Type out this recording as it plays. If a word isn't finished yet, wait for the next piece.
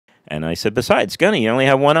And I said, besides, Gunny, you only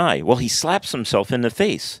have one eye. Well, he slaps himself in the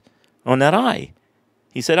face on that eye.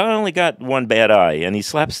 He said, I only got one bad eye, and he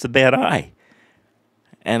slaps the bad eye.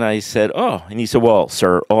 And I said, oh. And he said, well,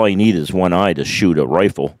 sir, all I need is one eye to shoot a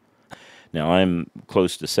rifle. Now, I'm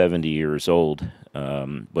close to 70 years old,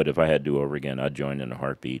 but if I had to do over again, I'd join in a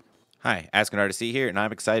heartbeat. Hi, Ask an Artist here, and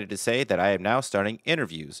I'm excited to say that I am now starting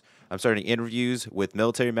interviews. I'm starting interviews with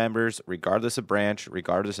military members, regardless of branch,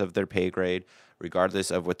 regardless of their pay grade, regardless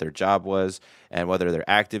of what their job was, and whether they're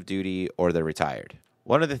active duty or they're retired.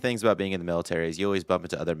 One of the things about being in the military is you always bump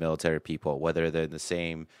into other military people, whether they're in the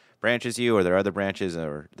same branch as you or they're other branches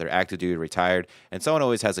or they're active duty, retired, and someone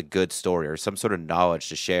always has a good story or some sort of knowledge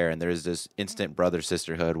to share, and there's this instant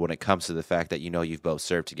brother-sisterhood when it comes to the fact that you know you've both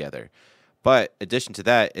served together. But addition to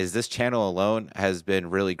that is this channel alone has been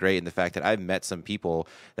really great in the fact that I've met some people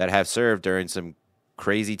that have served during some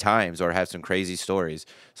crazy times or have some crazy stories.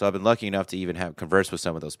 So I've been lucky enough to even have conversed with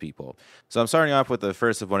some of those people. So I'm starting off with the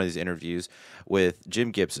first of one of these interviews with Jim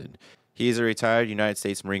Gibson. He's a retired United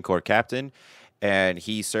States Marine Corps captain, and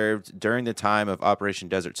he served during the time of Operation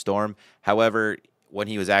Desert Storm. However, when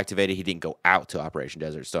he was activated, he didn't go out to Operation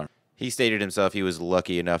Desert Storm. He stated himself he was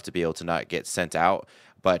lucky enough to be able to not get sent out,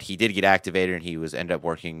 but he did get activated, and he ended up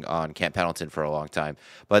working on Camp Pendleton for a long time.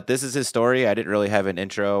 But this is his story. I didn't really have an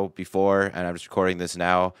intro before, and I'm just recording this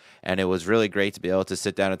now, and it was really great to be able to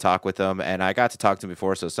sit down and talk with him. And I got to talk to him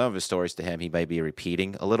before, so some of his stories to him he might be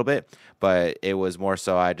repeating a little bit, but it was more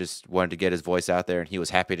so I just wanted to get his voice out there, and he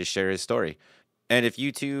was happy to share his story. And if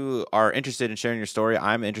you two are interested in sharing your story,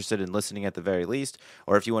 I'm interested in listening at the very least.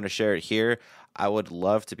 Or if you want to share it here, I would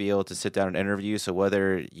love to be able to sit down and interview. So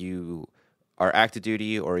whether you are active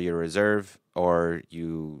duty or you're reserve or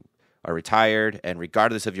you are retired, and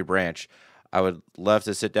regardless of your branch, I would love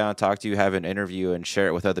to sit down and talk to you, have an interview, and share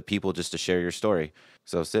it with other people just to share your story.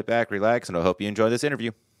 So sit back, relax, and I hope you enjoy this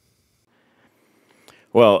interview.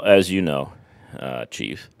 Well, as you know,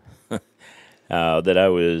 Chief, that I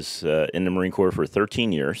was in the Marine Corps for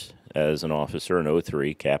 13 years as an officer, an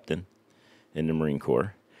 03 captain in the Marine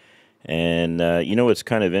Corps. And you know what's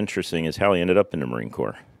kind of interesting is how I ended up in the Marine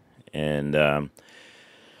Corps. And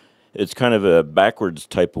it's kind of a backwards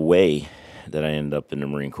type of way that I ended up in the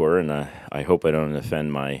Marine Corps. And I hope I don't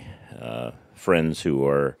offend my friends who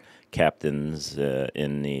are captains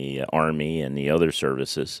in the Army and the other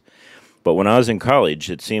services. But when I was in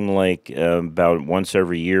college, it seemed like about once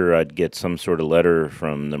every year I'd get some sort of letter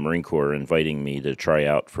from the Marine Corps inviting me to try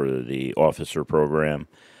out for the officer program,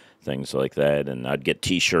 things like that. And I'd get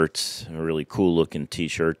T-shirts, really cool-looking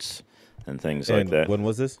T-shirts and things like that. When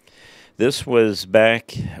was this? This was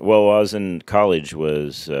back, well, I was in college,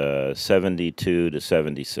 was 72 to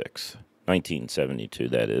 76. 1972,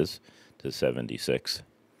 that is, to 76.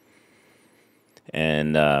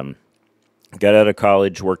 And got out of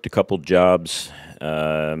college, worked a couple jobs,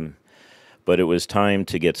 but it was time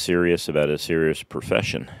to get serious about a serious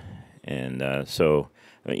profession. And so,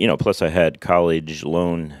 you know, plus I had college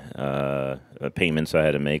loan payments I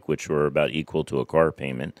had to make, which were about equal to a car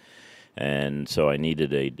payment. And so I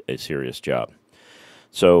needed a serious job.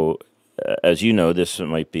 So, as you know, this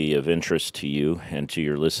might be of interest to you and to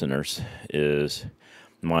your listeners, is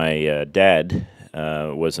my dad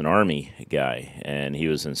was an Army guy, and he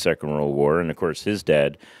was in Second World War, and of course his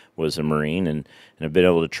dad was a Marine, and I've been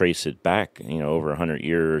able to trace it back, you know, over 100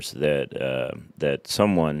 years that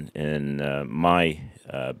someone in my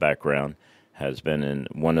background has been in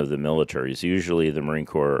one of the militaries, usually the Marine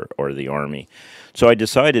Corps or the Army. So I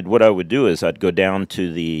decided what I would do is I'd go down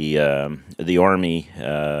to the Army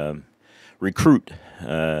recruit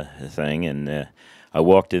thing, and I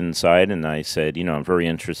walked inside and I said, you know, I'm very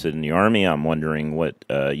interested in the Army. I'm wondering what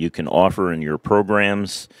you can offer in your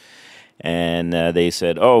programs. And they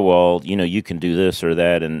said, oh, well, you know, you can do this or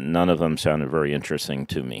that, and none of them sounded very interesting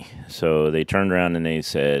to me. So they turned around and they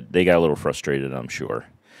said, they got a little frustrated, I'm sure.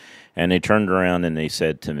 And they turned around and they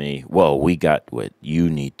said to me, well, we got what you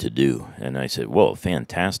need to do. And I said, well,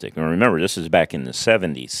 fantastic. And remember, this is back in the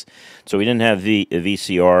 70s. So we didn't have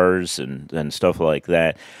VCRs and stuff like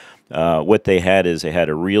that. What they had is they had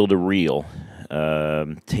a reel-to-reel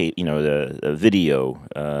tape, you know, the video,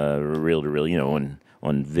 reel-to-reel, you know,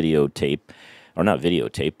 on videotape. Or not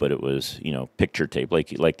videotape, but it was, you know, picture tape,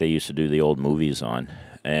 like they used to do the old movies on.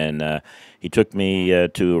 And he took me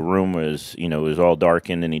to a room where it was all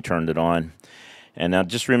darkened, and he turned it on. And now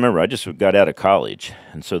just remember, I just got out of college.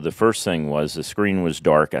 And so the first thing was the screen was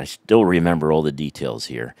dark. I still remember all the details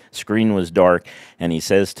here. Screen was dark, and he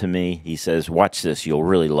says to me, he says, watch this, you'll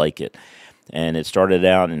really like it. And it started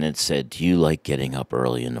out, and it said, do you like getting up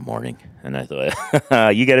early in the morning? And I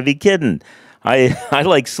thought, you got to be kidding. I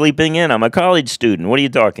like sleeping in. I'm a college student. What are you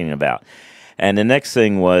talking about? And the next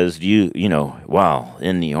thing was, wow,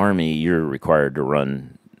 in the Army, you're required to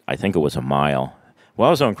run, I think it was a mile. Well,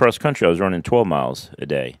 I was on cross country. I was running 12 miles a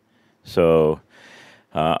day. So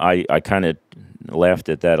I kind of laughed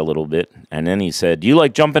at that a little bit. And then he said, "Do you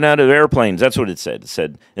like jumping out of airplanes?" That's what it said. It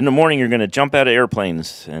said, "In the morning, you're going to jump out of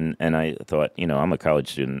airplanes." And I thought, I'm a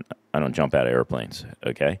college student. I don't jump out of airplanes.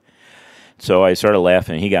 Okay. So I started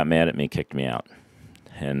laughing. He got mad at me, kicked me out.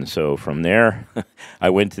 And so from there, I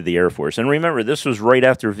went to the Air Force. And remember, this was right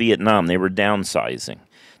after Vietnam. They were downsizing.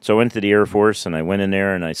 So I went to the Air Force, and I went in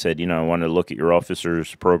there, and I said, I want to look at your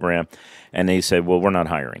officers program. And they said, well, we're not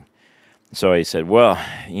hiring. So I said, well,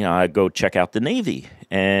 I'd go check out the Navy.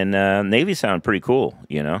 And Navy sounded pretty cool.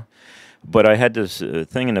 But I had this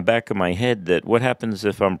thing in the back of my head that what happens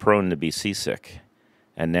if I'm prone to be seasick?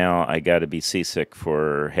 And now I got to be seasick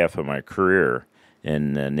for half of my career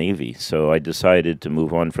in the Navy. So I decided to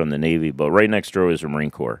move on from the Navy. But right next door is the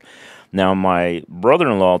Marine Corps. Now, my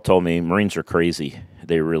brother-in-law told me Marines are crazy.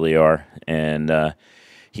 They really are. And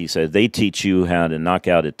he said, they teach you how to knock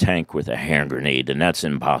out a tank with a hand grenade, and that's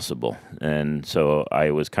impossible. And so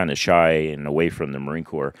I was kind of shy and away from the Marine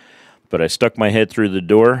Corps. But I stuck my head through the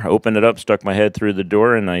door, opened it up, stuck my head through the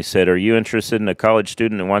door, and I said, are you interested in a college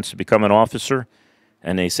student that wants to become an officer?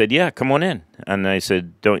 And they said, yeah, come on in. And I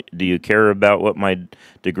said, do you care about what my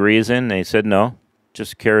degree is in? They said, no,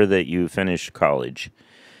 just care that you finish college.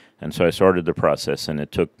 And so I started the process, and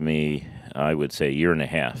it took me, I would say, a year and a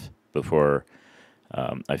half before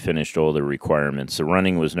I finished all the requirements. The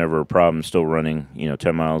running was never a problem, still running,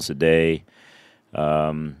 10 miles a day.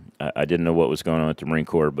 I didn't know what was going on with the Marine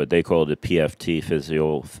Corps, but they called it PFT,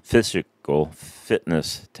 physical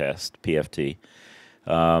fitness test, PFT.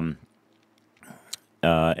 So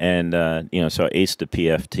I aced the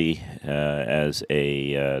PFT as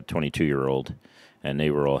a 22-year-old, and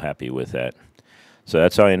they were all happy with that. So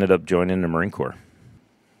that's how I ended up joining the Marine Corps.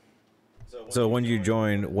 So when you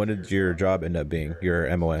joined, what did your job end up being,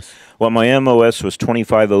 your MOS? Well, my MOS was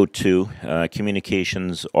 2502,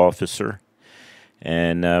 communications officer.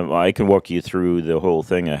 And I can walk you through the whole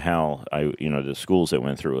thing of how the schools I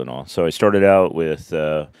went through and all. So I started out with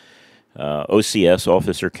OCS,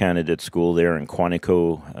 Officer Candidate School, there in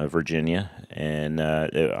Quantico, Virginia. And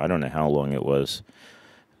I don't know how long it was,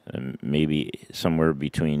 maybe somewhere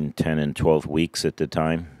between 10 and 12 weeks at the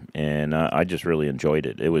time. And I just really enjoyed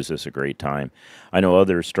it. It was just a great time. I know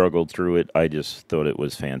others struggled through it. I just thought it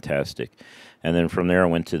was fantastic. And then from there, I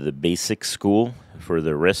went to the basic school for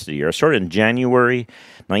the rest of the year. I started in January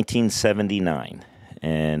 1979.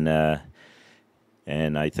 And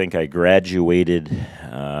I think I graduated,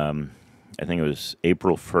 I think it was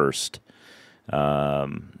April 1st,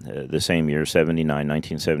 the same year,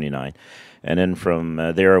 1979. And then from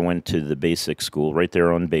there, I went to the basic school right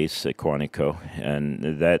there on base at Quantico.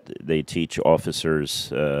 And that they teach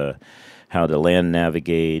officers how to land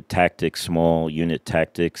navigate, tactics, small unit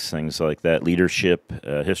tactics, things like that, leadership,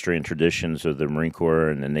 history and traditions of the Marine Corps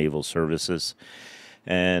and the Naval Services.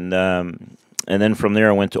 And then from there,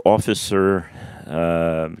 I went to officer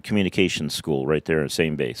communications school right there,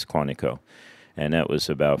 same base, Quantico. And that was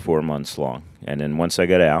about 4 months long. And then once I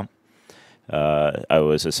got out, I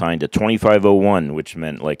was assigned to 2501, which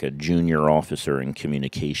meant like a junior officer in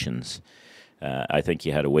communications. I think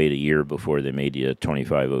you had to wait a year before they made you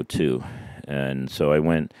 2502. And so I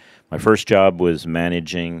went, my first job was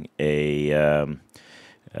managing a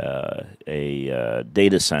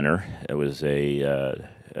data center. It was a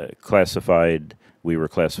classified, we were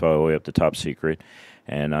classified all the way up to top secret.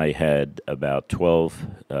 And I had about 12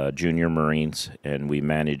 junior Marines, and we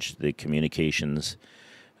managed the communications,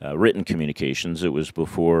 written communications. It was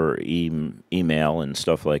before email and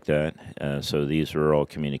stuff like that. So these were all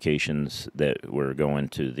communications that were going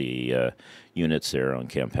to the units there on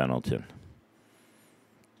Camp Pendleton.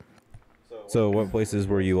 So what places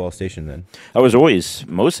were you all stationed in? I was always,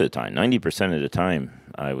 most of the time, 90% of the time,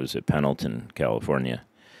 I was at Pendleton, California.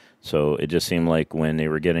 So it just seemed like when they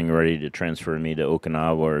were getting ready to transfer me to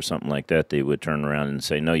Okinawa or something like that, they would turn around and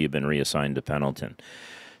say, no, you've been reassigned to Pendleton.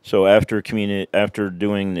 So after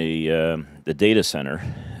doing the data center,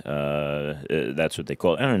 that's what they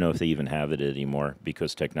call it. I don't know if they even have it anymore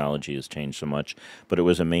because technology has changed so much. But it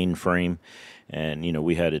was a mainframe, and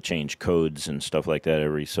we had to change codes and stuff like that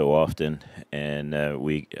every so often. And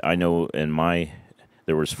I know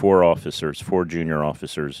there was 4 junior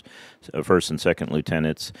officers, first and second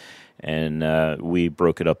lieutenants, and we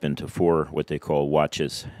broke it up into 4 what they call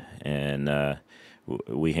watches, and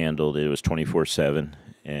we handled it was 24/7.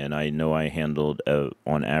 And I know I handled,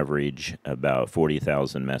 on average, about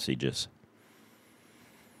 40,000 messages.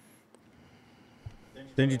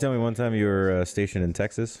 Didn't you tell me one time you were stationed in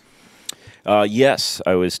Texas? Yes,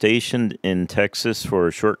 I was stationed in Texas for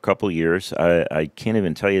a short couple years. I can't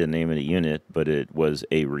even tell you the name of the unit, but it was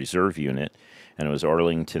a reserve unit, and it was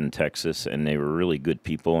Arlington, Texas, and they were really good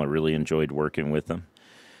people. I really enjoyed working with them.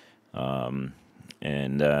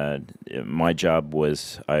 And my job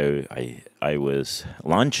was I was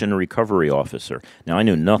launch and recovery officer. Now I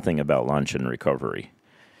knew nothing about launch and recovery,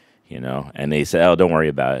 and they said, "Oh, don't worry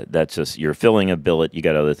about it. That's just you're filling a billet. You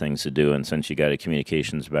got other things to do, and since you got a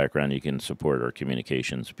communications background, you can support our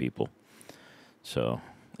communications people." So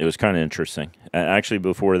it was kind of interesting. Actually,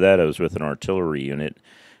 before that, I was with an artillery unit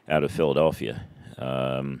out of Philadelphia.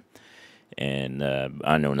 And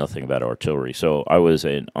I know nothing about artillery. So I was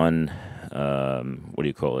what do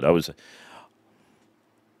you call it? I was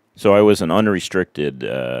an unrestricted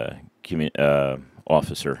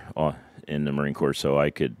officer in the Marine Corps. So I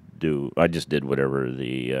just did whatever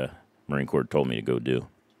the Marine Corps told me to go do.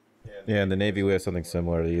 Yeah, in the Navy we have something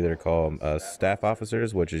similar. They either call them staff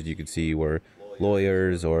officers, which as you can see were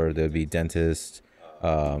lawyers, or there'd be dentists,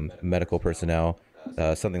 medical personnel,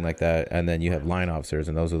 something like that. And then you have line officers,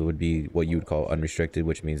 and those would be what you would call unrestricted,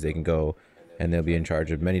 which means they can go and they'll be in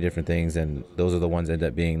charge of many different things. And those are the ones that end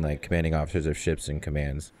up being like commanding officers of ships and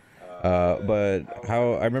commands. But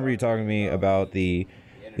how I remember you talking to me about the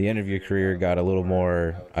end of your career got a little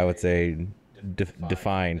more, I would say,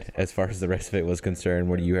 defined as far as the rest of it was concerned.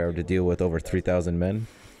 Where you had to deal with over 3,000 men?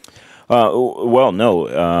 Well, no,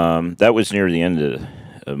 that was near the end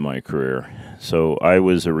of my career. So I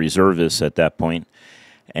was a reservist at that point,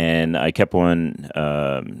 and I kept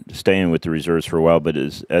on staying with the reserves for a while. But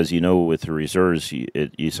as you know, with the reserves,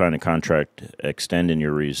 you sign a contract extending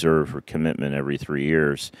your reserve or commitment every 3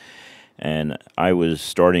 years. And I was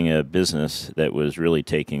starting a business that was really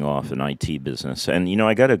taking off, an IT business. And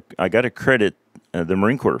I got to credit the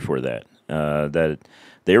Marine Corps for that. That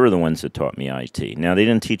they were the ones that taught me IT. Now they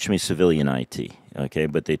didn't teach me civilian IT, okay,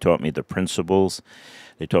 but they taught me the principles.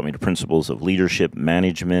 They taught me the principles of leadership,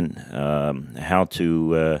 management, how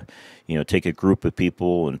to take a group of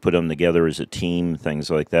people and put them together as a team,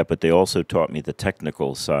 things like that. But they also taught me the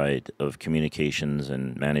technical side of communications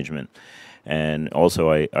and management. And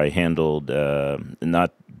also, I handled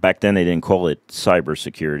not back then they didn't call it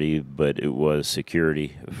cybersecurity, but it was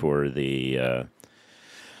security for the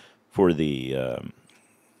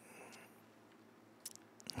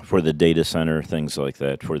data center, things like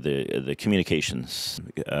that, for the communications,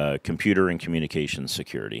 computer and communications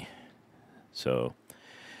security. So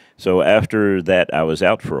after that, I was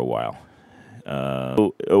out for a while.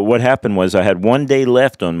 What happened was I had 1 day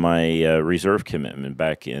left on my reserve commitment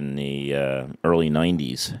back in the early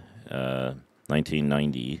 90s,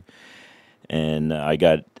 1990, and I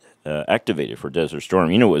got activated for Desert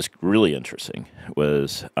Storm. What was really interesting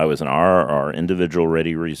was I was an RRR, Individual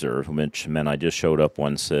Ready Reserve, which meant I just showed up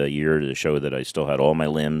once a year to show that I still had all my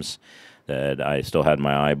limbs, that I still had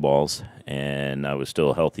my eyeballs, and I was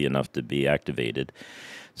still healthy enough to be activated.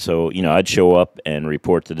 So, I'd show up and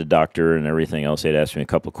report to the doctor and everything else. They'd ask me a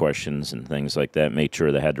couple questions and things like that, make sure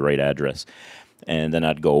they had the right address. And then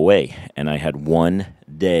I'd go away. And I had 1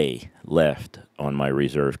 day left on my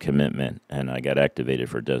reserve commitment, and I got activated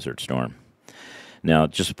for Desert Storm. Now,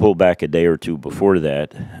 just to pull back a day or two before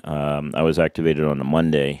that, I was activated on a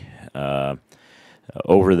Monday.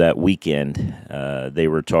 Over that weekend, they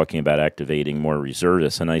were talking about activating more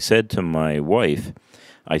reservists. And I said to my wife,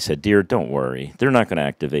 I said, "Dear, don't worry. They're not going to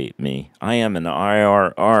activate me. I am an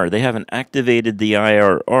IRR. They haven't activated the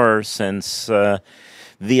IRR since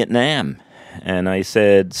Vietnam." And I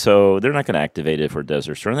said, "So they're not going to activate it for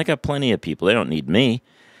Desert Storm. They got plenty of people. They don't need me."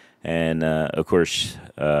 And, of course,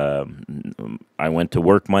 I went to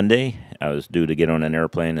work Monday. I was due to get on an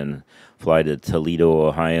airplane and fly to Toledo,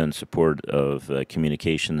 Ohio in support of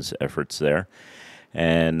communications efforts there.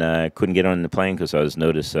 And I couldn't get on the plane because I was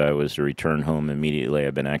noticed I was to return home immediately.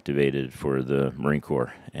 I've been activated for the Marine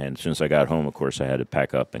Corps. And as soon as I got home, of course, I had to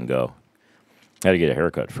pack up and go. I had to get a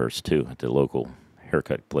haircut first, too, at the local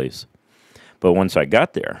haircut place. But once I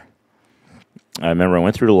got there, I remember I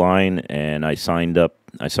went through the line and I signed up.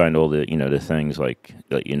 I signed all the, the things like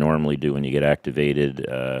that you normally do when you get activated.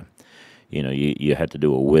 You had to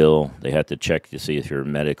do a will. They had to check to see if you're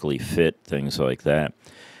medically fit, things like that.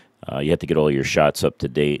 You had to get all your shots up to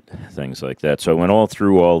date, things like that. So I went all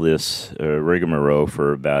through all this rigmarole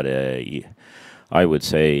for about I would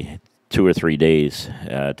say 2 or 3 days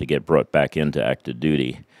to get brought back into active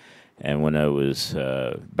duty. And when I was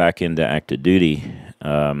back into active duty,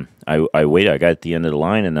 I waited. I got at the end of the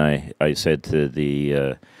line, and I said to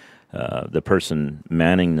the person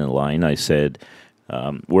manning the line, I said,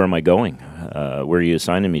 "Where am I going? Where are you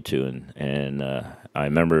assigning me to?" And I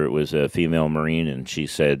remember it was a female Marine, and she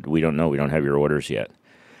said, "We don't know. We don't have your orders yet."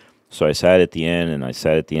 So I sat at the end, and I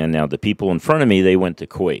sat at the end. Now, the people in front of me, they went to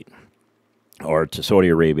Kuwait or to Saudi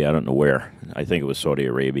Arabia. I don't know where. I think it was Saudi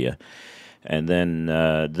Arabia. And then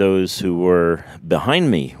those who were behind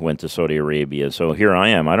me went to Saudi Arabia. So here I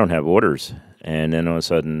am. I don't have orders. And then all of a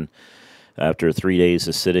sudden, after 3 days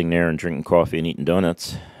of sitting there and drinking coffee and eating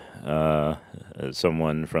donuts,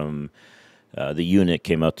 someone from the unit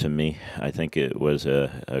came up to me. I think it was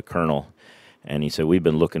a colonel. And he said, "We've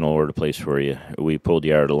been looking all over the place for you. We pulled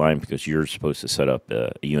you out of the line because you're supposed to set up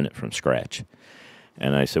a unit from scratch."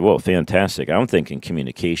 And I said, "Well, fantastic. I'm thinking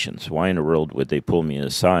communications. Why in the world would they pull me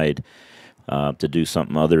aside to do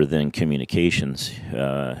something other than communications?"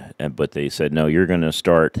 But they said, "No, you're going to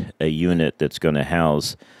start a unit that's going to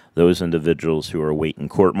house those individuals who are awaiting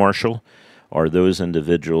court-martial or those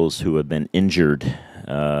individuals who have been injured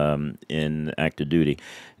in active duty."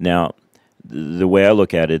 Now, the way I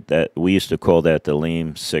look at it, that we used to call that the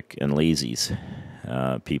lame, sick, and lazies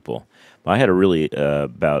people. I had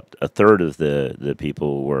about a third of the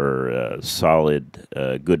people were solid,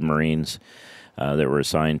 good Marines that were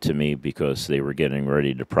assigned to me because they were getting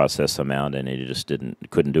ready to process them out, and they just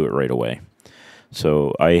couldn't do it right away.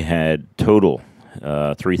 So I had total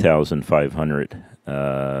 3,500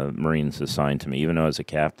 Marines assigned to me, even though I was a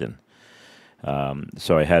captain.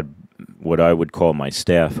 So I had what I would call my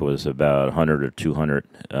staff was about 100 or 200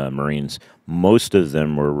 Marines. Most of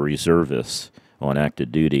them were reservists on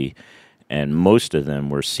active duty, and most of them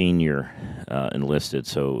were senior enlisted.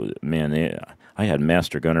 So, man, I had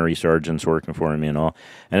master gunnery sergeants working for me and all,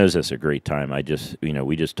 and it was just a great time.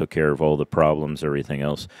 We just took care of all the problems, everything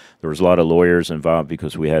else. There was a lot of lawyers involved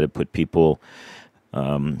because we had to put people.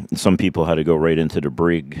 Some people had to go right into the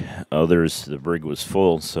brig. Others, the brig was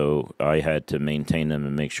full, so I had to maintain them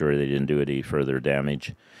and make sure they didn't do any further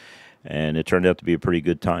damage. And it turned out to be a pretty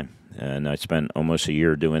good time. And I spent almost a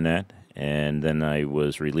year doing that. And then I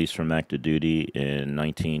was released from active duty in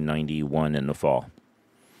 1991 in the fall.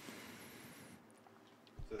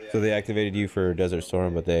 So they activated you for Desert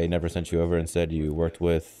Storm, but they never sent you over. Instead, you worked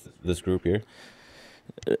with this group here?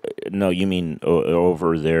 No, you mean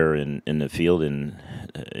over there in the field in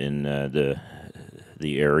the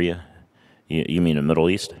area? You mean the Middle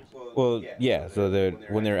East? Well, yeah. So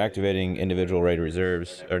when they're activating individual raid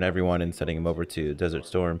reserves and everyone and sending them over to Desert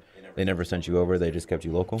Storm, they never sent you over. They just kept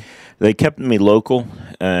you local. They kept me local,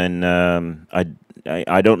 and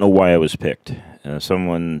I don't know why I was picked.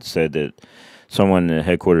 Someone said that someone at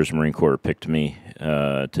headquarters Marine Corps picked me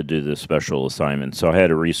to do this special assignment. So I had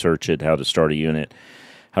to research it, how to start a unit,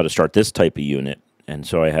 how to start this type of unit. And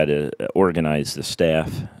so I had to organize the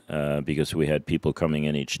staff because we had people coming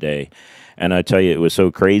in each day. And I tell you, it was so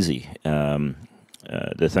crazy,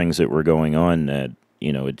 the things that were going on that,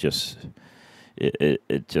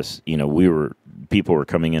 people were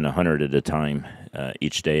coming in 100 at a time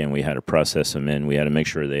each day, and we had to process them in. We had to make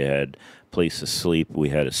sure they had place to sleep. We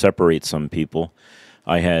had to separate some people.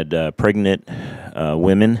 I had pregnant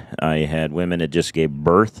women. I had women that just gave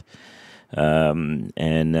birth, and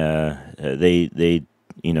they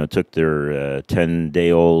took their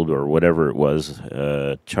 10-day-old or whatever it was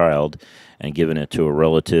child and given it to a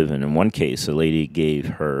relative. And in one case, a lady gave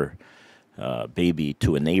her baby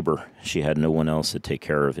to a neighbor. She had no one else to take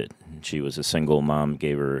care of it. She was a single mom,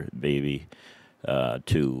 gave her baby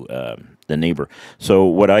to the neighbor. So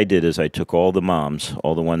what I did is I took all the moms,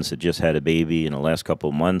 all the ones that just had a baby in the last couple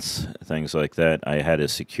of months, things like that. I had a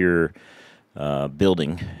secure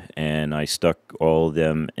building, and I stuck all of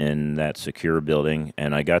them in that secure building,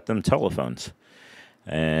 and I got them telephones.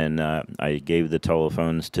 And I gave the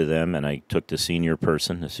telephones to them, and I took the senior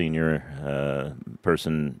person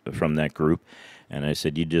from that group, and I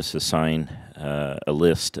said, "You just assign a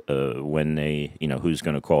list when they, who's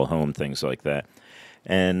going to call home, things like that."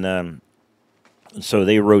 And so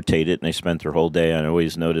they rotated, and they spent their whole day. I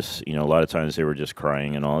always noticed, a lot of times they were just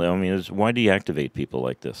crying and all. I mean, why do you activate people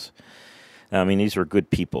like this? I mean, these were good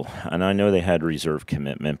people, and I know they had reserve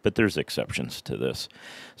commitment, but there's exceptions to this.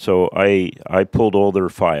 So I pulled all their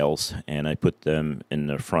files, and I put them in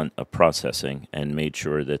the front of processing and made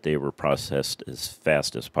sure that they were processed as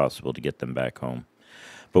fast as possible to get them back home.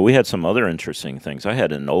 But we had some other interesting things. I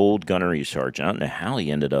had an old gunnery sergeant. I don't know how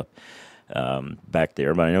he ended up back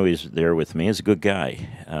there, but I know he's there with me. He's a good guy.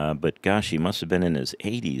 But gosh, he must have been in his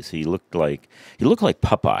 80s. He looked like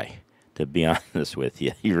Popeye, to be honest with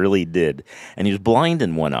you. He really did. And he was blind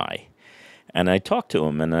in one eye. And I talked to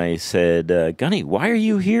him, and I said, "Gunny, why are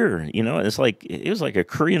you here?" It was like a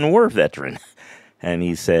Korean War veteran. And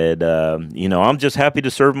he said, I'm just happy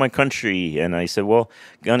to serve my country. And I said, well,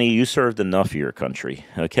 Gunny, you served enough of your country,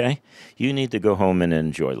 okay? You need to go home and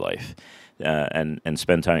enjoy life and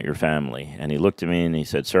spend time with your family. And he looked at me and he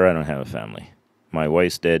said, sir, I don't have a family. My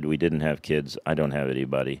wife's dead. We didn't have kids. I don't have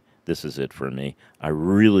anybody. This is it for me. I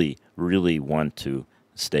really, really want to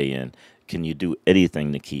stay in. Can you do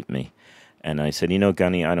anything to keep me? And I said,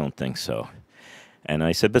 Gunny, I don't think so. And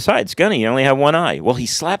I said, besides, Gunny, you only have one eye. Well, he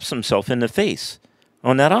slaps himself in the face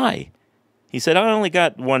on that eye. He said, I only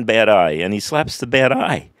got one bad eye. And he slaps the bad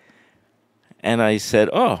eye. And I said,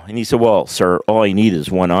 oh. And he said, well, sir, all I need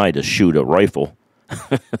is one eye to shoot a rifle.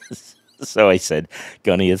 So I said,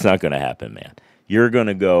 Gunny, it's not going to happen, man. You're going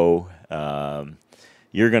to go.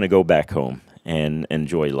 You're going to go back home and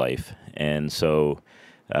enjoy life. And so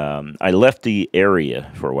I left the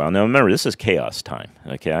area for a while. Now, remember, this is chaos time.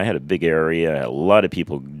 Okay, I had a big area, I had a lot of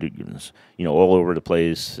people, all over the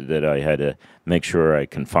place that I had to make sure I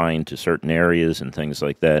confined to certain areas and things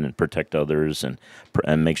like that, and protect others and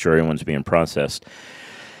make sure everyone's being processed.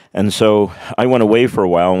 And so I went away for a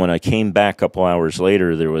while. When I came back a couple hours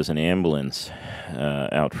later, there was an ambulance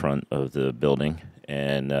out front of the building,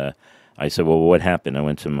 and I said, well, what happened? I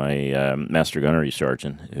went to my master gunnery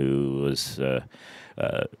sergeant, who was,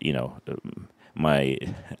 my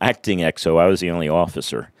acting XO. I was the only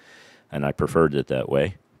officer, and I preferred it that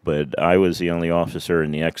way. But I was the only officer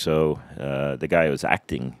in the XO. The guy who was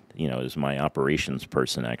acting, is my operations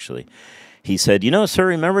person, actually. He said, sir,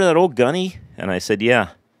 remember that old Gunny? And I said, yeah.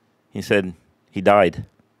 He said, he died.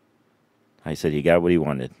 I said, he got what he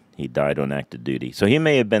wanted. He died on active duty. So he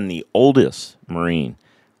may have been the oldest Marine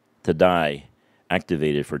to die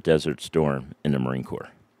activated for Desert Storm in the Marine Corps.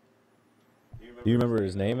 Do you remember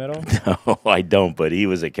his name at all? No, I don't, but he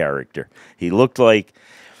was a character. He looked like,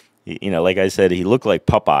 like I said, he looked like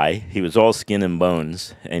Popeye. He was all skin and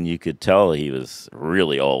bones, and you could tell he was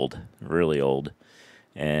really old, really old.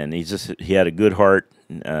 And he had a good heart.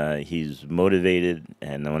 He's motivated.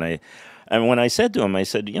 And when I said to him, I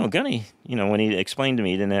said, Gunny, when he explained to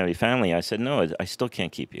me he didn't have any family, I said, no, I still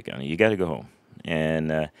can't keep you, Gunny. You got to go home.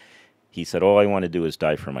 And he said, all I want to do is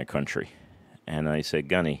die for my country. And I said,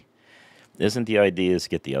 Gunny, isn't the idea is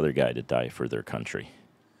get the other guy to die for their country?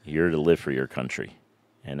 You're to live for your country.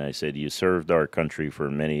 And I said, you served our country for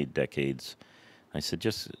many decades. I said,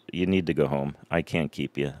 you need to go home. I can't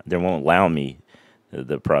keep you. They won't allow me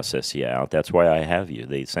to process you out. That's why I have you.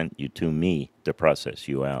 They sent you to me to process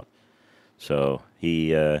you out. So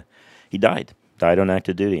he died on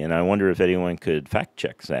active duty. And I wonder if anyone could fact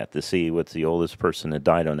check that to see what's the oldest person that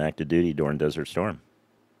died on active duty during Desert Storm.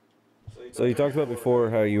 So you talked about before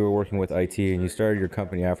how you were working with IT and you started your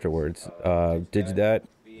company afterwards. Did that,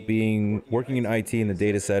 working in IT in the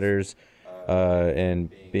data centers and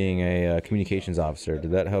being a communications officer,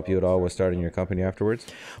 did that help you at all with starting your company afterwards?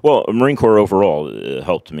 Well, Marine Corps overall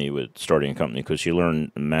helped me with starting a company because you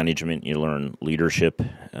learn management, you learn leadership,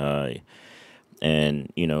 and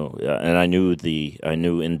I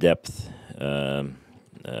knew in depth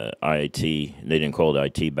IT. They didn't call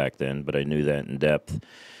it IT back then, but I knew that in depth.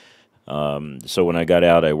 So when I got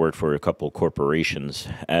out, I worked for a couple corporations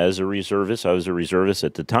as a reservist. I was a reservist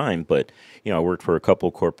at the time, but I worked for a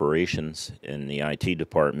couple corporations in the IT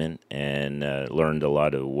department and learned a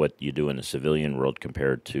lot of what you do in the civilian world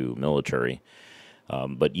compared to military.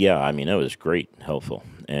 But yeah, it was great, helpful.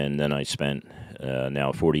 And then I spent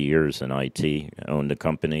now 40 years in IT. Owned a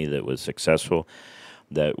company that was successful,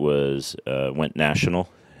 that went national.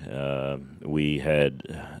 We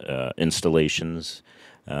had installations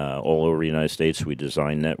all over the United States. We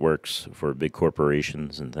designed networks for big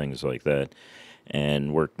corporations and things like that,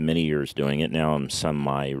 and worked many years doing it. Now I'm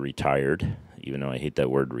semi-retired, even though I hate that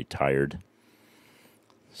word, retired.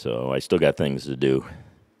 So I still got things to do.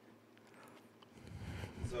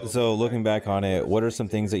 So looking back on it, what are some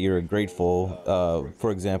things that you're grateful?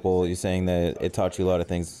 For example, you're saying that it taught you a lot of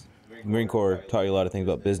things. Marine Corps taught you a lot of things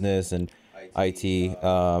about business and IT.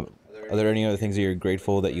 Are there any other things that you're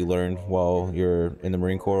grateful that you learned while you're in the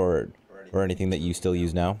Marine Corps, or anything that you still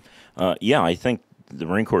use now? Yeah, I think the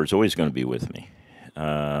Marine Corps is always going to be with me.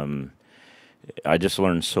 I just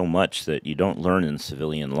learned so much that you don't learn in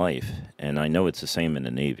civilian life, and I know it's the same in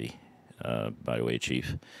the Navy, by the way,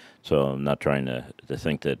 Chief. So I'm not trying to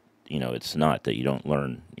think that, it's not that you don't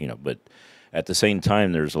learn, but at the same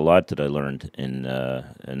time, there's a lot that I learned in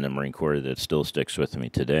the Marine Corps that still sticks with me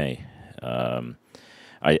today.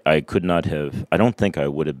 I could not have, I don't think I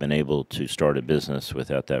would have been able to start a business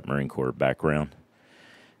without that Marine Corps background.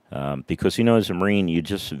 Because, as a Marine, you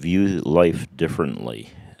just view life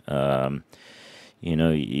differently.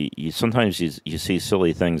 Sometimes you see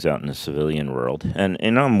silly things out in the civilian world, and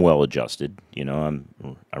I'm well adjusted.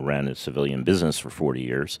 I ran a civilian business for 40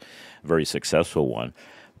 years, a very successful one.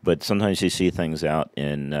 But sometimes you see things out out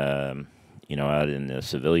in the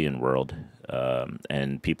civilian world,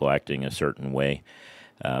 and people acting a certain way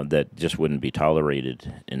that just wouldn't be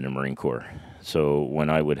tolerated in the Marine Corps. So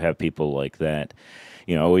when I would have people like that,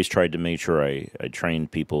 I always tried to make sure I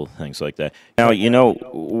trained people, things like that. Now,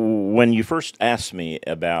 when you first asked me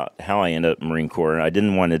about how I ended up in Marine Corps, I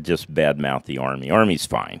didn't want to just badmouth the Army. Army's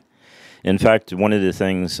fine. In fact, one of the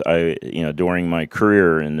things during my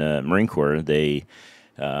career in the Marine Corps,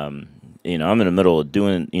 I'm in the middle of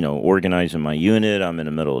doing, organizing my unit. I'm in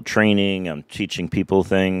the middle of training. I'm teaching people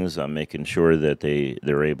things. I'm making sure that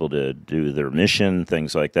they're able to do their mission,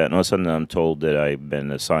 things like that. And all of a sudden, I'm told that I've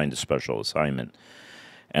been assigned a special assignment.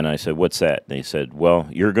 And I said, "What's that?" They said, "Well,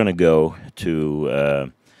 you're going to go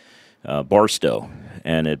to Barstow,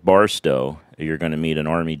 and at Barstow, you're going to meet an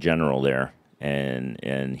Army general there,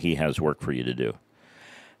 and he has work for you to do."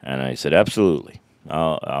 And I said, "Absolutely,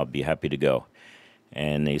 I'll be happy to go."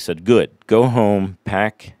 And they said, "Good, go home,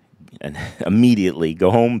 pack, and immediately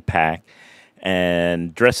go home, pack,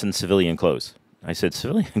 and dress in civilian clothes." I said,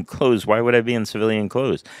 "Civilian clothes? Why would I be in civilian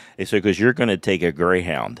clothes?" They said, "Because you're going to take a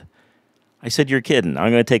Greyhound." I said, "You're kidding. I'm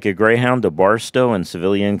going to take a Greyhound to Barstow in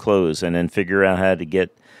civilian clothes and then figure out how to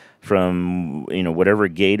get from, whatever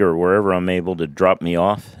gate or wherever I'm able to drop me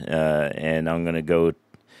off, and I'm going to go,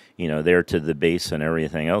 there to the base and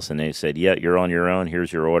everything else." And they said, "Yeah, you're on your own.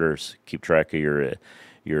 Here's your orders. Keep track of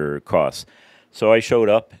your costs." So I showed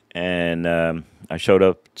up, and I showed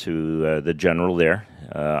up to the general there.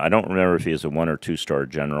 I don't remember if he was a 1 or 2-star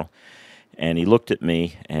general. And he looked at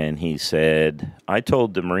me and he said, "I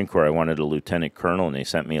told the Marine Corps I wanted a lieutenant colonel, and they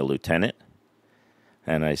sent me a lieutenant."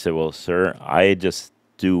 And I said, "Well, sir, I just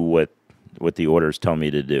do what the orders tell me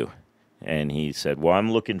to do." And he said, "Well,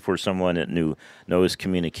 I'm looking for someone that knows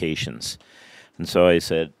communications." And so I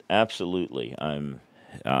said, "Absolutely,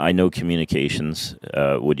 I know communications.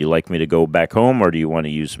 Would you like me to go back home, or do you want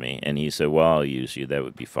to use me?" And he said, "Well, I'll use you. That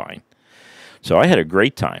would be fine." So I had a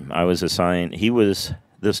great time. I was assigned. He was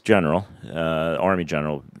this general, Army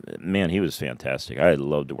general. Man, he was fantastic. I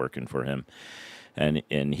loved working for him, and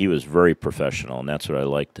he was very professional, and that's what I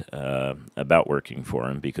liked about working for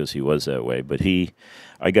him, because he was that way. But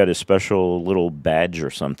I got a special little badge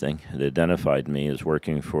or something that identified me as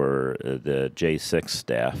working for the J6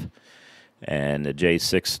 staff. And the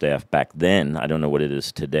J6 staff back then, I don't know what it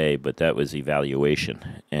is today, but that was evaluation.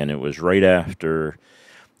 And it was right after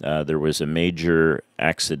there was a major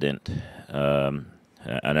accident.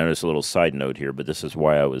 I know there's a little side note here, but this is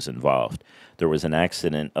why I was involved. There was an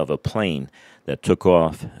accident of a plane that took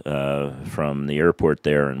off from the airport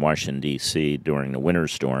there in Washington, D.C. during the winter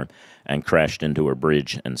storm and crashed into a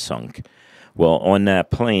bridge and sunk. Well, on that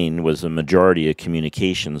plane was a majority of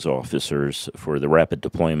communications officers for the Rapid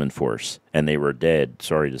Deployment Force, and they were dead.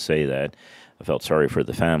 Sorry to say that. I felt sorry for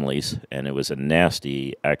the families, and it was a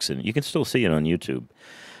nasty accident. You can still see it on YouTube,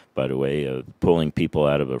 by the way, pulling people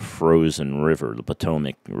out of a frozen river, the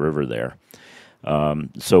Potomac River there.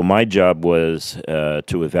 So my job was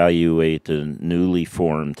to evaluate the newly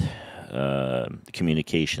formed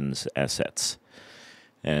communications assets.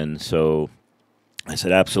 And so I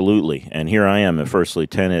said, "Absolutely." And here I am, a first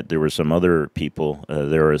lieutenant. There were some other people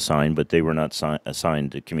that were assigned, but they were not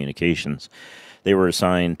assigned to communications. They were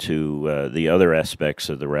assigned to the other aspects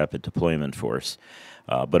of the Rapid Deployment Force.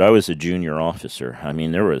 But I was a junior officer. I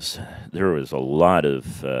mean, there was a lot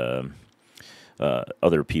of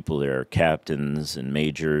other people there, captains and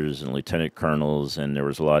majors and lieutenant colonels, and there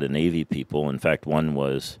was a lot of Navy people. In fact, one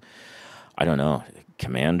was, I don't know,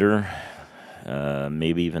 commander,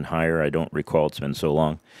 maybe even higher. I don't recall. It's been so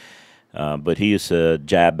long. But he used to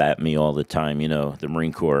jab at me all the time. The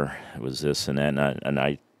Marine Corps was this and that. And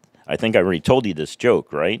I think I already told you this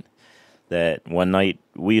joke, right? That one night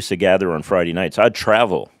we used to gather on Friday nights. I'd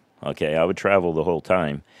travel. Okay, I would travel the whole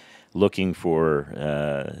time, looking for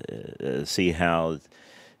see how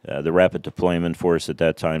the Rapid Deployment Force at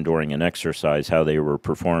that time during an exercise, how they were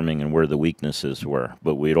performing and where the weaknesses were.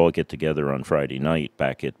 But we'd all get together on Friday night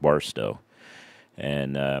back at Barstow,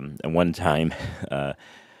 and one time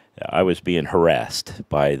I was being harassed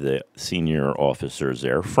by the senior officers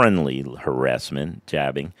there, friendly harassment,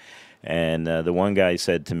 jabbing. And the one guy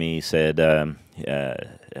said to me,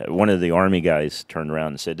 one of the Army guys turned around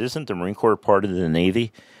and said, "Isn't the Marine Corps part of the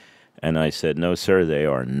Navy?" And I said, "No, sir, they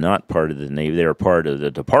are not part of the Navy. They are part of the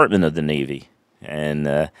Department of the Navy." And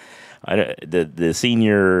The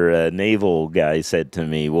senior naval guy said to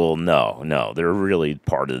me, "Well, no, they're really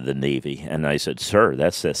part of the Navy." And I said, "Sir,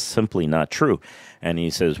 that's just simply not true." And he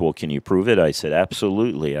says, "Well, can you prove it?" I said,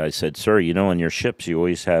 "Absolutely." I said, "Sir, you know, on your ships, you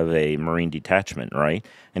always have a Marine detachment, right?"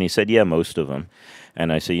 And he said, "Yeah, most of them."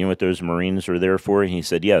 And I said, "You know what those Marines are there for?" And he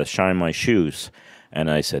said, "Yeah, shine my shoes." And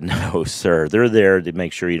I said, "No, sir, they're there to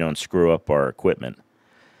make sure you don't screw up our equipment."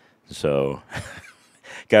 So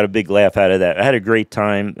got a big laugh out of that. I had a great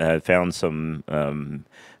time. I found some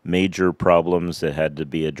major problems that had to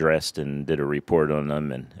be addressed and did a report on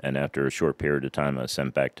them. And after a short period of time, I was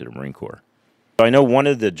sent back to the Marine Corps. I know one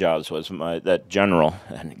of the jobs was that general,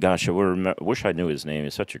 and gosh, wish I knew his name.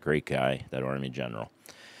 He's such a great guy, that Army general.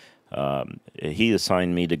 He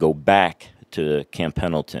assigned me to go back to Camp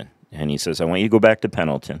Pendleton. And he says, "I want you to go back to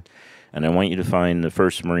Pendleton, and I want you to find the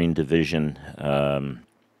 1st Marine Division."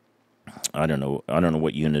 I don't know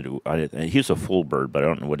what unit. He was a full bird, but I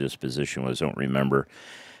don't know what his position was. I don't remember.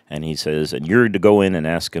 And he says, "And you're to go in and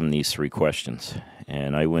ask him these 3 questions."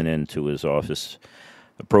 And I went into his office,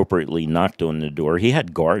 appropriately knocked on the door. He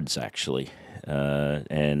had guards, actually.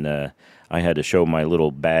 And I had to show my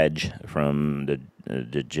little badge from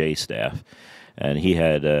the J staff. And he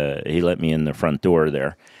let me in the front door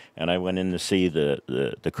there. And I went in to see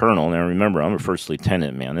the colonel. Now, remember, I'm a first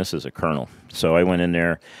lieutenant, man. This is a colonel. So I went in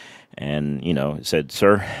there and, said,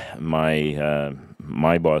 "Sir,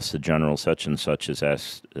 my boss, the general such and such, has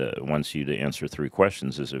asked, wants you to answer 3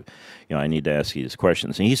 questions. I need to ask you these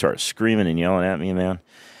questions." And he started screaming and yelling at me, man.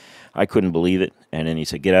 I couldn't believe it. And then he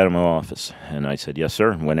said, "Get out of my office." And I said, "Yes,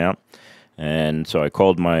 sir," and went out. And so I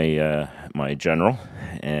called my general,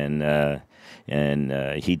 and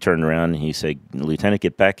he turned around and he said, "Lieutenant,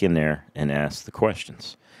 get back in there and ask the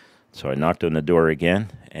questions." So I knocked on the door again,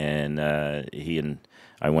 and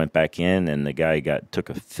I went back in, and the guy took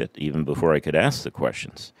a fit even before I could ask the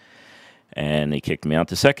questions. And he kicked me out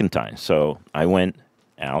the second time. So I went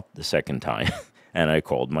out the second time, and I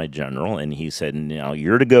called my general, and he said, "Now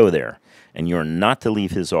you're to go there, and you're not to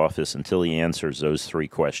leave his office until he answers those 3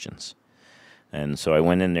 questions." And so I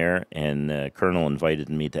went in there, and the colonel invited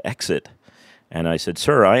me to exit. And I said,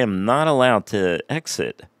 "Sir, I am not allowed to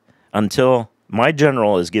exit until my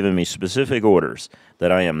general has given me specific orders that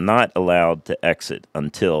I am not allowed to exit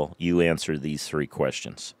until you answer these 3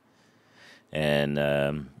 questions." And,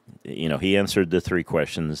 he answered the 3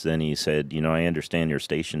 questions. Then he said, "I understand you're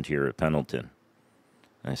stationed here at Pendleton."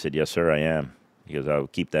 I said, "Yes, sir, I am." He goes, "I'll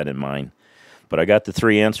keep that in mind." But I got the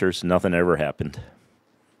 3 answers. Nothing ever happened.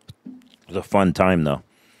 It was a fun time, though.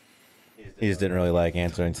 He just didn't really like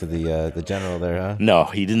answering to the general there, huh? No,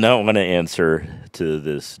 he did not want to answer to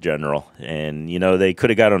this general. And, they could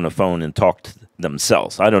have got on the phone and talked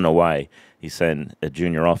themselves. I don't know why he sent a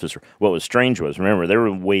junior officer. What was strange was, remember, they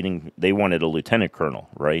were waiting. They wanted a lieutenant colonel,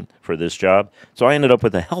 right, for this job. So I ended up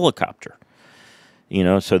with a helicopter.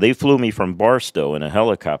 So they flew me from Barstow in a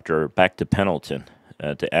helicopter back to Pendleton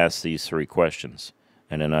to ask these 3 questions.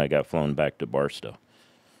 And then I got flown back to Barstow.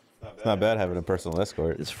 It's not bad having a personal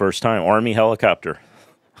escort. It's the first time. Army helicopter.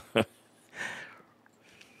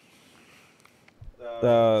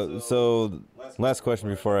 So last question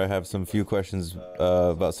before I have some few questions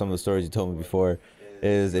about some of the stories you told me before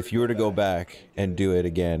is, if you were to go back and do it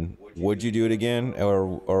again, would you do it again?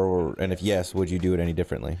 And if yes, would you do it any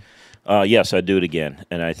differently? Yes, I'd do it again.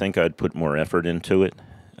 And I think I'd put more effort into it.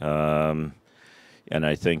 And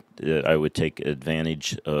I think that I would take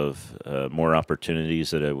advantage of more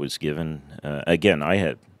opportunities that I was given. Again,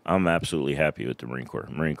 I'm absolutely happy with the Marine Corps.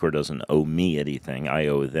 Marine Corps doesn't owe me anything. I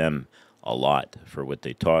owe them a lot for what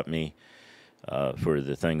they taught me, for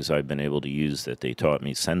the things I've been able to use that they taught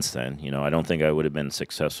me since then. I don't think I would have been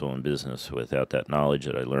successful in business without that knowledge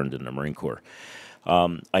that I learned in the Marine Corps.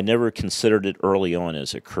 I never considered it early on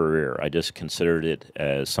as a career. I just considered it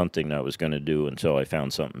as something I was going to do until I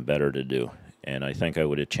found something better to do. And I think I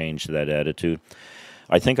would have changed that attitude.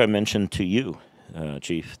 I think I mentioned to you,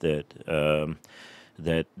 Chief, that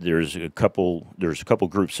there's a couple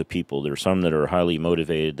groups of people. There's some that are highly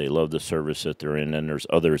motivated. They love the service that they're in, and there's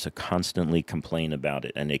others that constantly complain about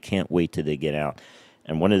it, and they can't wait till they get out.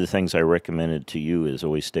 And one of the things I recommended to you is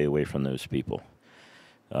always stay away from those people.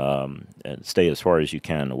 And stay as far as you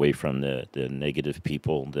can away from the negative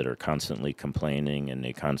people that are constantly complaining and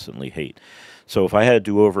they constantly hate. So if I had to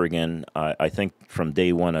do over again, I think from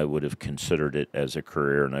day one I would have considered it as a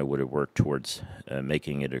career, and I would have worked towards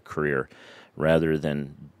making it a career rather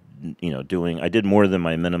than I did more than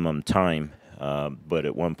my minimum time, but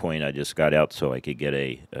at one point I just got out so I could get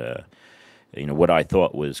what I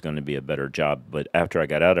thought was going to be a better job. But after I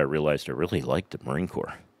got out, I realized I really liked the Marine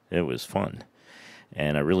Corps. It was fun.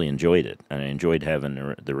 and I really enjoyed it. And I enjoyed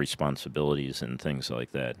having the responsibilities and things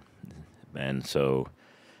like that. And so,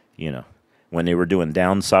 you know, when they were doing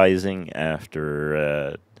downsizing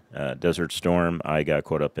after Desert Storm, I got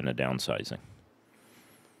caught up in a downsizing.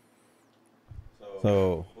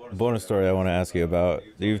 So, bonus story I want to ask you about.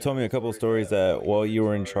 You've told me a couple of stories that while you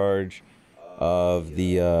were in charge of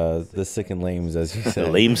the sick and lames, as you said,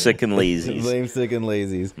 Lame, sick, and lazies. lame, sick, and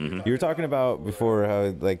lazies. Mhm. You were talking about before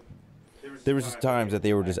how like there was just times that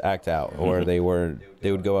they would just act out, or they would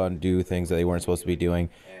go out and do things that they weren't supposed to be doing,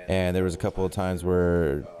 and there was a couple of times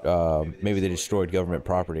where maybe they destroyed government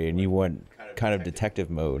property, and you went kind of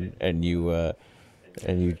detective mode, and you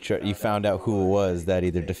found out who it was that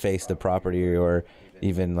either defaced the property or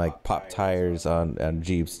even like popped tires on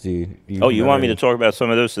Jeeps. Oh, you want me to any? talk about some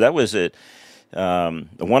of those? So that was it.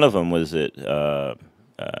 One of them was at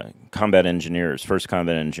Combat Engineers, First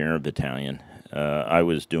Combat Engineer Battalion. I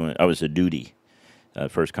was a duty,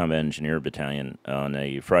 First Combat Engineer Battalion on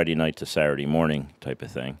a Friday night to Saturday morning type of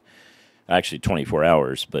thing. Actually, 24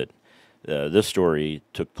 hours, but this story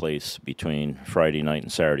took place between Friday night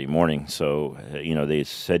and Saturday morning. So, they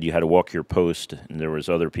said you had to walk your post, and there was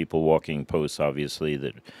other people walking posts, obviously,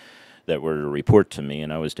 that were to report to me,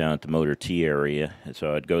 and I was down at the Motor T area. And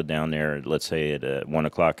so I'd go down there, let's say at 1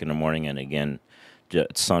 o'clock in the morning, and again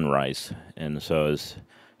at sunrise. And so I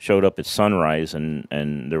showed up at sunrise, and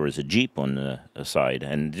there was a Jeep on the side,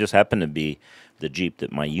 and it just happened to be the Jeep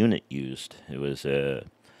that my unit used. It was a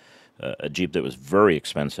Jeep that was very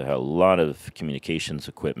expensive, had a lot of communications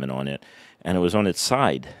equipment on it, and it was on its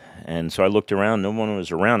side. And so I looked around, no one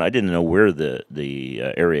was around. I didn't know where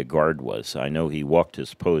the area guard was. I know he walked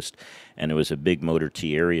his post, and it was a big Motor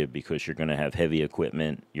T area because you're going to have heavy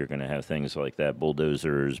equipment, you're going to have things like that,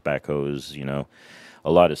 bulldozers, backhoes,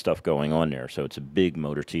 a lot of stuff going on there. So it's a big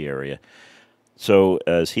Motor T area. So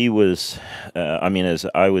as as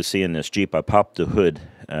I was seeing this Jeep, I popped the hood,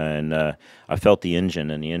 and I felt the engine,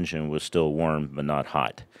 and the engine was still warm but not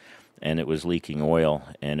hot, and it was leaking oil,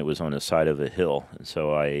 and it was on the side of a hill. And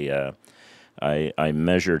so I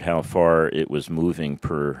measured how far it was moving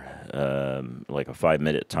per like a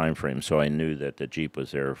 5-minute time frame. So I knew that the Jeep was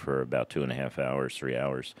there for about 2.5 hours, 3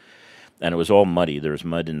 hours. And it was all muddy. There was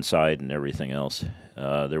mud inside and everything else.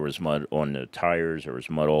 There was mud on the tires. There was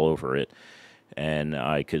mud all over it. And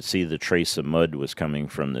I could see the trace of mud was coming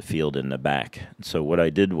from the field in the back. So what I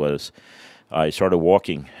did was I started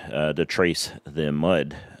walking to trace the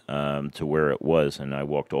mud to where it was, and I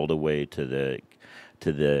walked all the way to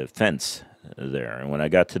the fence there. And when I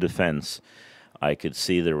got to the fence, I could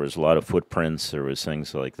see there was a lot of footprints. There was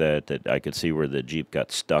things like that I could see where the Jeep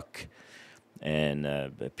got stuck. And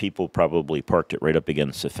people probably parked it right up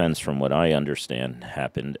against the fence, from what I understand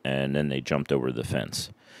happened, and then they jumped over the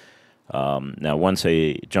fence. Now, once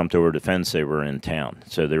they jumped over the fence, they were in town.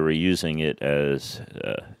 So they were using it as,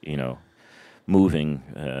 moving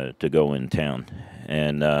to go in town.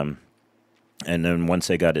 And then once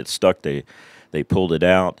they got it stuck, they pulled it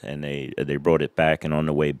out, and they brought it back. And on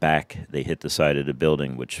the way back, they hit the side of the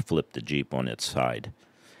building, which flipped the Jeep on its side.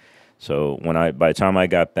 So by the time I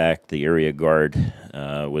got back, the area guard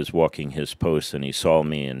was walking his post, and he saw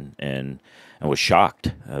me and was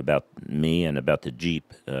shocked about me and about the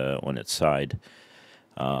Jeep on its side.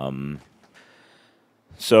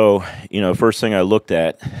 So, first thing I looked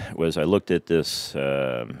at this,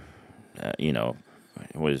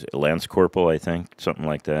 was Lance Corporal, I think, something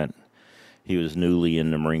like that. He was newly in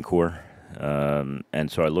the Marine Corps. And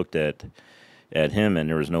so I looked at him, and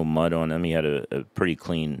there was no mud on him. He had a pretty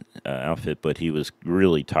clean outfit, but he was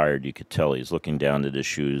really tired. You could tell he's looking down at his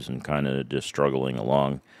shoes and kind of just struggling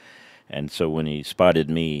along. And so when he spotted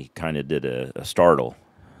me, he kind of did a startle,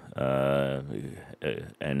 and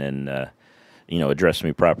then addressed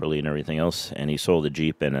me properly and everything else. And he saw the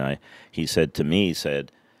Jeep, and he said to me,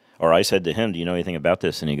 I said to him, "Do you know anything about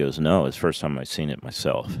this?" And he goes, "No, it's the first time I've seen it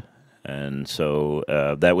myself." And so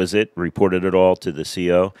that was it. Reported it all to the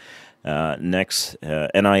CO. Next,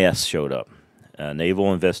 NIS showed up,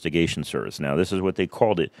 Naval Investigation Service. Now, this is what they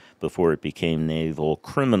called it before it became Naval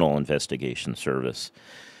Criminal Investigation Service.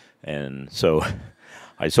 And so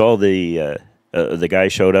I saw the guy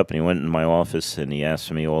showed up, and he went in my office, and he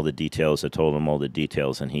asked me all the details. I told him all the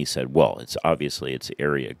details, and he said, "Well, it's the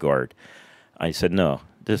area guard." I said, "No,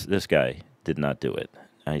 this guy did not do it."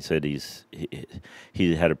 I said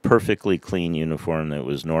he had a perfectly clean uniform that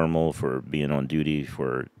was normal for being on duty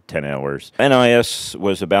for 10 hours. NIS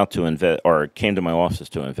was about to came to my office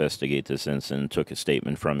to investigate this incident, took a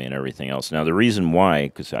statement from me and everything else. Now, the reason why,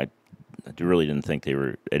 because I really didn't think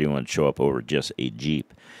anyone would show up over just a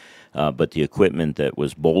Jeep. But the equipment that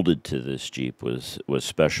was bolted to this Jeep was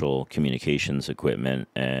special communications equipment,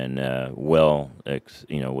 and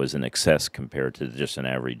was in excess compared to just an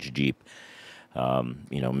average Jeep.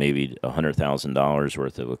 Maybe $100,000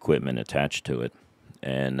 worth of equipment attached to it,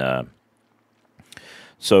 and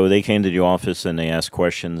so they came to the office and they asked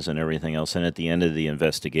questions and everything else. And at the end of the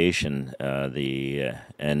investigation, the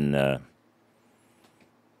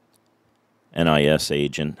NIS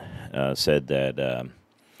agent said that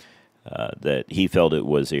he felt it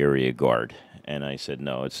was the area guard. And I said,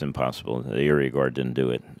 no, it's impossible. The area guard didn't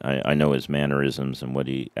do it. I know his mannerisms and what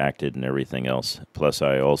he acted and everything else. Plus,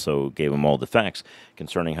 I also gave him all the facts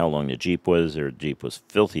concerning how long the Jeep was. Their Jeep was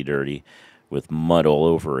filthy dirty with mud all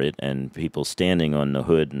over it and people standing on the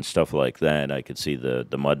hood and stuff like that. I could see the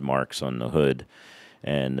mud marks on the hood,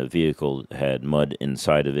 and the vehicle had mud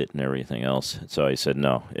inside of it and everything else. So I said,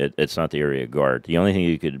 no, it's not the area guard. The only thing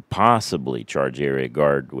you could possibly charge the area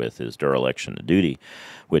guard with is dereliction of duty,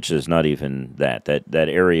 which is not even that. That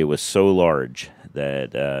area was so large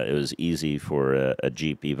that it was easy for a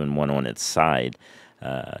Jeep, even one on its side.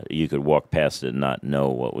 You could walk past it and not know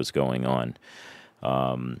what was going on.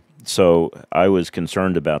 So I was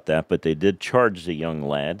concerned about that, but they did charge the young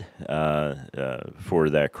lad for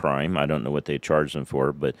that crime. I don't know what they charged him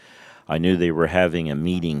for, but I knew they were having a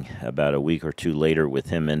meeting about a week or two later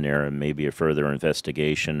with him in there, and maybe a further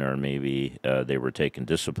investigation, or maybe they were taking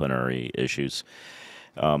disciplinary issues.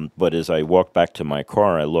 But as I walked back to my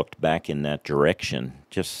car, I looked back in that direction,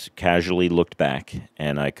 just casually looked back,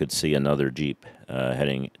 and I could see another Jeep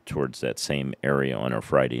heading towards that same area on a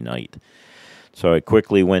Friday night. So I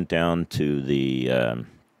quickly went down to the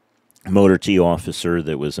Motor T officer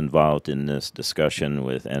that was involved in this discussion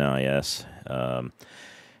with NIS,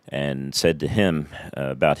 and said to him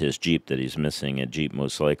about his Jeep, that he's missing a Jeep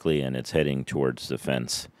most likely, and it's heading towards the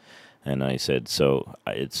fence. And I said, so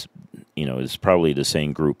it's probably the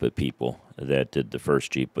same group of people that did the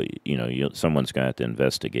first Jeep, but someone's going to have to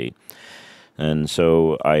investigate. And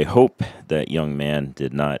so I hope that young man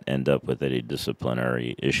did not end up with any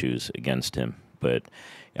disciplinary issues against him. But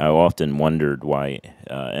I often wondered why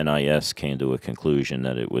NIS came to a conclusion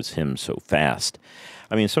that it was him so fast.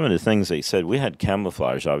 I mean, some of the things they said, we had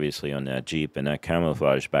camouflage, obviously, on that Jeep, and that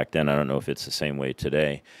camouflage back then, I don't know if it's the same way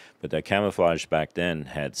today, but that camouflage back then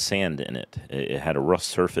had sand in it. It had a rough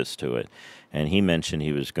surface to it. And he mentioned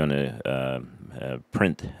he was going to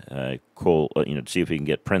print coal, to see if he can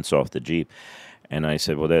get prints off the Jeep. And I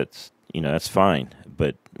said, well, that's fine.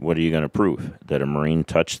 But what are you going to prove? That a Marine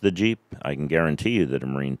touched the Jeep? I can guarantee you that a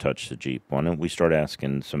Marine touched the Jeep. Why don't we start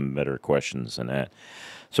asking some better questions than that?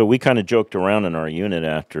 So we kind of joked around in our unit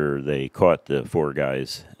after they caught the four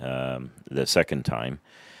guys the second time,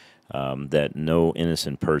 that no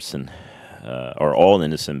innocent person or all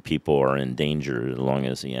innocent people are in danger as long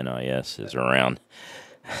as the NIS is around.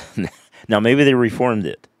 Now, maybe they reformed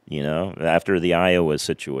it, after the Iowa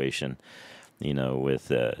situation, with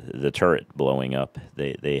the turret blowing up.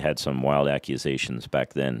 They had some wild accusations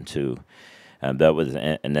back then, too. And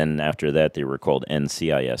then after that, they were called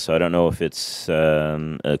NCIS. So I don't know if it's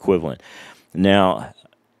equivalent. Now,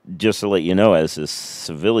 just to let you know, as a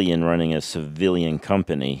civilian running a civilian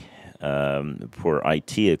company for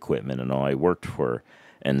IT equipment and all, I worked for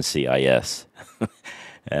NCIS.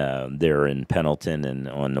 They're in Pendleton and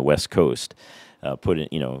on the West Coast.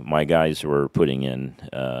 My guys were putting in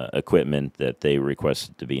equipment that they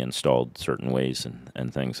requested to be installed certain ways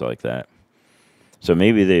and things like that. So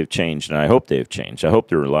maybe they've changed, and I hope they've changed. I hope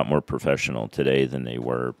they're a lot more professional today than they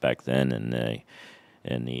were back then in the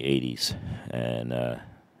 80s. And,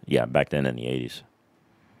 back then in the 80s.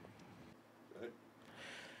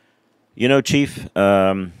 Chief,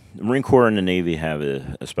 the Marine Corps and the Navy have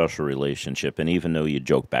a special relationship, and even though you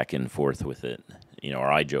joke back and forth with it,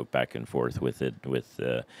 or I joke back and forth with it, with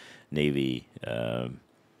Navy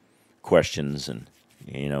questions and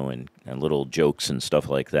little jokes and stuff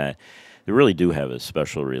like that, they really do have a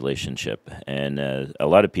special relationship. And a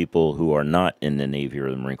lot of people who are not in the Navy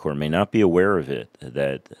or the Marine Corps may not be aware of it,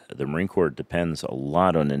 that the Marine Corps depends a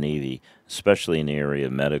lot on the Navy, especially in the area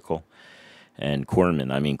of medical. And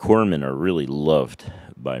corpsmen. I mean, corpsmen are really loved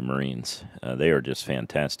by Marines. They are just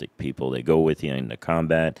fantastic people. They go with you into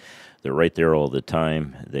combat. They're right there all the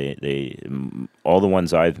time. All the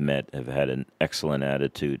ones I've met have had an excellent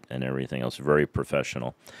attitude and everything else, very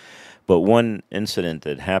professional. But one incident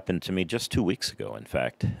that happened to me just 2 weeks ago, in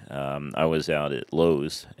fact, I was out at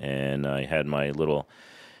Lowe's, and I had my little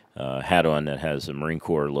hat on that has a Marine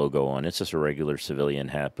Corps logo on it. It's just a regular civilian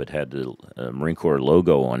hat, but had the Marine Corps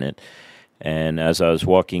logo on it. And as I was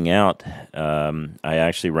walking out, I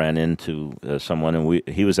actually ran into someone, and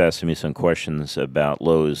he was asking me some questions about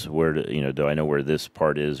Lowe's. Do I know where this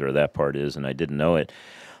part is or that part is? And I didn't know it,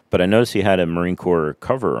 but I noticed he had a Marine Corps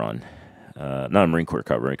cover on, not a Marine Corps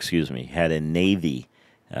cover, excuse me. Had a Navy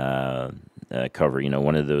cover,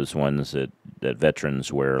 one of those ones that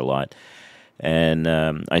veterans wear a lot. And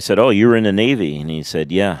I said, "Oh, you were in the Navy?" And he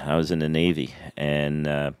said, "Yeah, I was in the Navy." And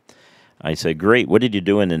I said, "Great. What did you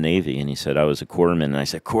do in the Navy?" And he said, "I was a corpsman." And I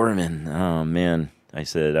said, "Corpsman? Oh, man." I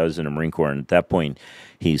said, "I was in the Marine Corps." And at that point,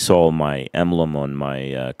 he saw my emblem on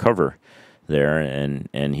my cover there,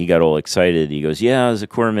 and he got all excited. He goes, "Yeah, I was a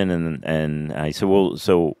corpsman." And I said, "Well,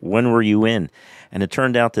 so when were you in?" And it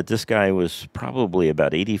turned out that this guy was probably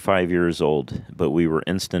about 85 years old, but we were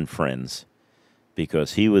instant friends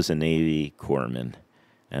because he was a Navy corpsman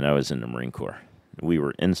and I was in the Marine Corps. We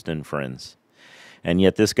were instant friends. And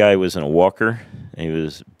yet this guy was in a walker. He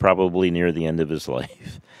was probably near the end of his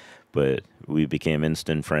life. But we became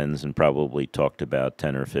instant friends and probably talked about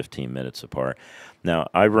 10 or 15 minutes apart. Now,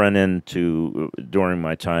 during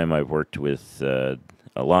my time, I've worked with a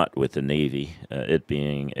lot with the Navy, it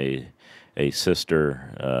being a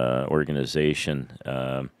sister organization.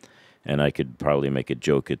 And I could probably make a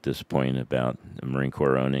joke at this point about the Marine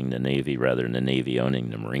Corps owning the Navy rather than the Navy owning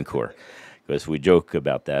the Marine Corps. Because we joke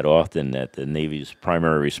about that often, that the Navy's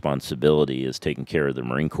primary responsibility is taking care of the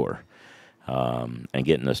Marine Corps and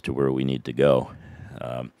getting us to where we need to go.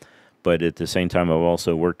 But at the same time, I've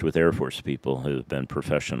also worked with Air Force people who have been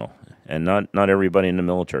professional. And not everybody in the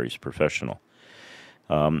military is professional.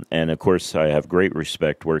 And of course, I have great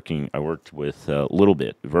respect I worked with very little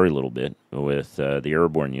bit, with the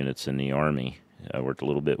airborne units in the Army. I worked a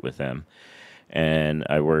little bit with them. And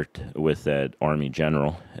I worked with that Army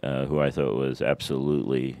general, who I thought was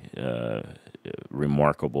absolutely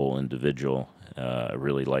remarkable individual. I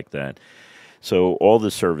really liked that. So all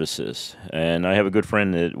the services. And I have a good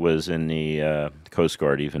friend that was in the Coast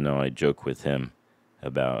Guard, even though I joke with him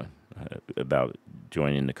about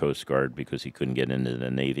joining the Coast Guard because he couldn't get into the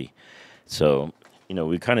Navy. So,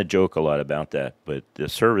 we kind of joke a lot about that, but the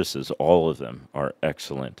services, all of them, are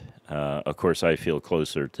excellent. Of course, I feel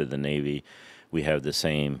closer to the Navy. We have the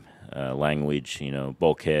same language,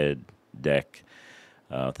 bulkhead, deck,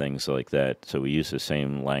 things like that. So we use the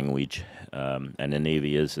same language. And the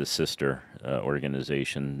Navy is a sister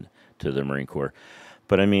organization to the Marine Corps.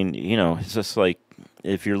 But I mean, it's just like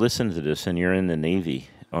if you're listening to this and you're in the Navy,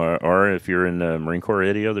 or if you're in the Marine Corps or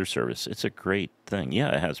any other service, it's a great thing.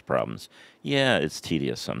 Yeah, it has problems. Yeah, it's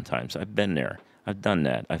tedious sometimes. I've been there. I've done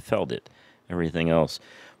that. I felt it. Everything else.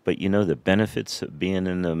 But the benefits of being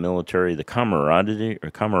in the military, the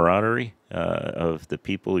camaraderie of the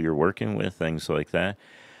people you're working with, things like that.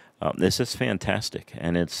 This is fantastic,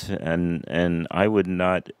 and I would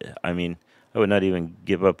not. I mean, I would not even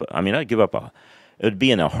give up. I mean, I'd give up it would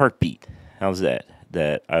be in a heartbeat. How's that?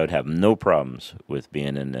 That I would have no problems with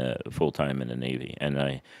being in full time in the Navy, and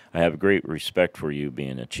I have great respect for you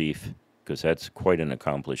being a chief because that's quite an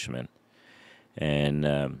accomplishment,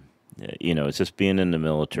 and. It's just being in the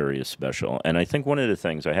military is special. And I think one of the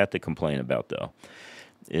things I have to complain about, though,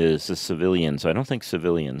 is the civilians. I don't think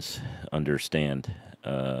civilians understand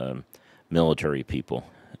military people.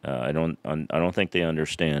 I don't think they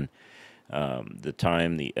understand the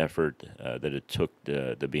time, the effort that it took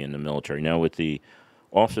to be in the military. Now, with the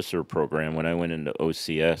officer program, when I went into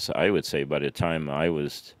OCS, I would say by the time I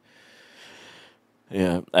was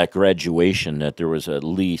at graduation that there was at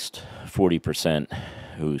least 40%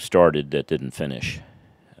 who started that didn't finish.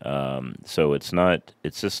 So it's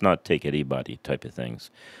just not take anybody type of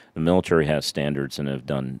things. The military has standards and have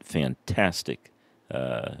done fantastic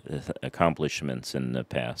accomplishments in the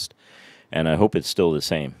past, and I hope it's still the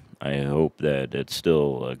same. I hope that it's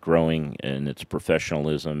still growing in its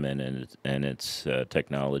professionalism and its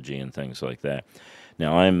technology and things like that.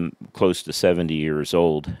 Now, I'm close to 70 years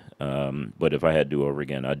old, but if I had to do over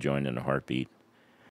again, I'd join in a heartbeat.